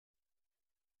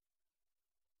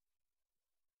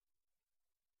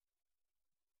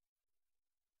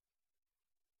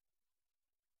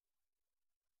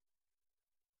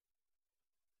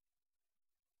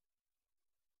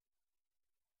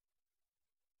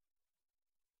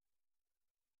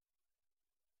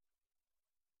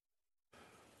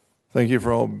Thank you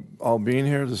for all being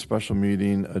here. The special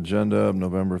meeting agenda of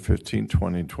November 15,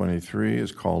 2023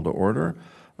 is called to order.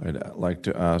 I'd like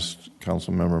to ask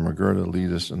Councilmember McGurr to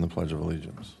lead us in the Pledge of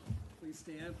Allegiance. Please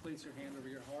stand, place your hand over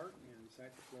your heart, and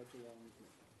recite the pledge along with me.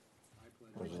 I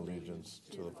pledge allegiance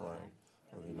to the flag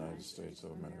of the United States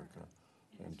of America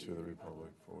and to the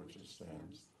republic for which it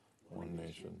stands, one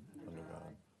nation, under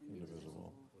God,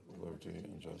 indivisible, with liberty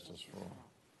and justice for all.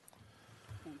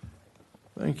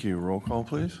 Thank you. Roll call,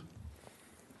 please.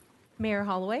 Mayor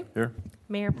Holloway. Here.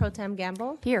 Mayor Pro Tem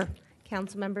Gamble. Here.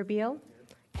 Councilmember Beal.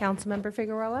 Councilmember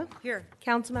Figueroa. Here.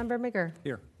 Councilmember McGurr.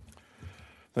 Here.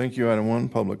 Thank you. Item 1,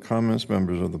 public comments.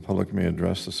 Members of the public may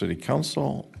address the City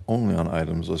Council only on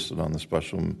items listed on the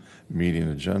special meeting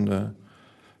agenda.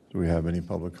 Do we have any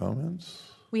public comments?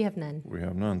 We have none. We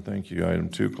have none. Thank you. Item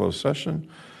 2, closed session.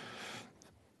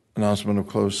 Announcement of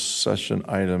closed session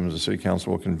items. The City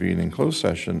Council will convene in closed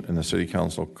session in the City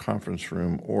Council conference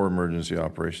room or Emergency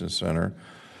Operations Center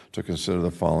to consider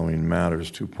the following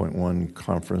matters. 2.1,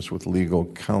 conference with legal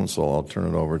counsel. I'll turn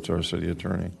it over to our city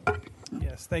attorney.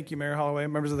 Yes, thank you, Mayor Holloway.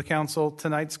 Members of the council,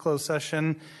 tonight's closed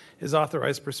session is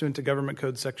authorized pursuant to Government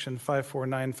Code Section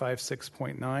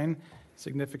 54956.9,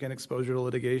 significant exposure to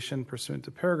litigation pursuant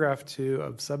to paragraph 2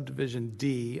 of subdivision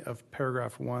D of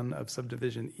paragraph 1 of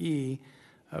subdivision E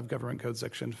of Government Code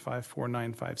Section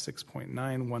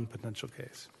 54956.9, one potential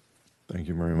case. Thank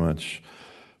you very much.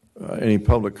 Any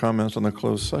public comments on the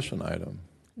closed session item?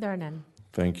 There are none.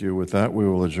 Thank you. With that, we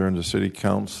will adjourn to City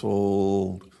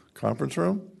Council conference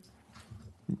room.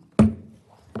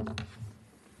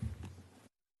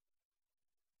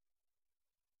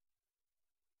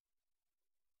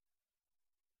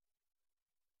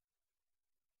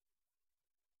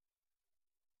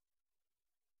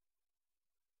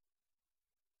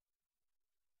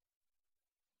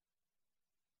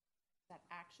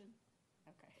 Action.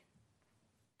 Okay.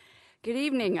 Good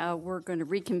evening. We're going to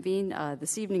reconvene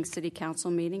this evening's City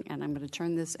Council meeting, and I'm going to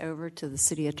turn this over to the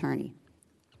City Attorney.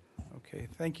 Okay.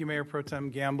 Thank you, Mayor Pro Tem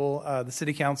Gamble. The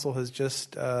City Council has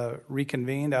just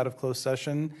reconvened out of closed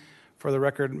session. For the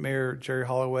record, Mayor Jerry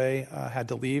Holloway had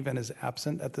to leave and is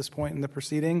absent at this point in the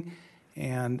proceeding.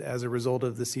 And as a result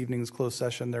of this evening's closed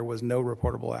session, there was no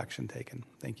reportable action taken.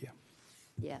 Thank you.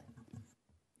 Yeah.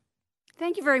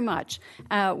 Thank you very much.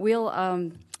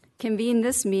 We'll convene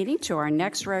this meeting to our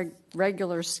next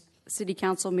regular City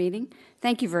Council meeting.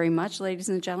 Thank you very much, ladies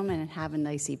and gentlemen, and have a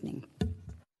nice evening.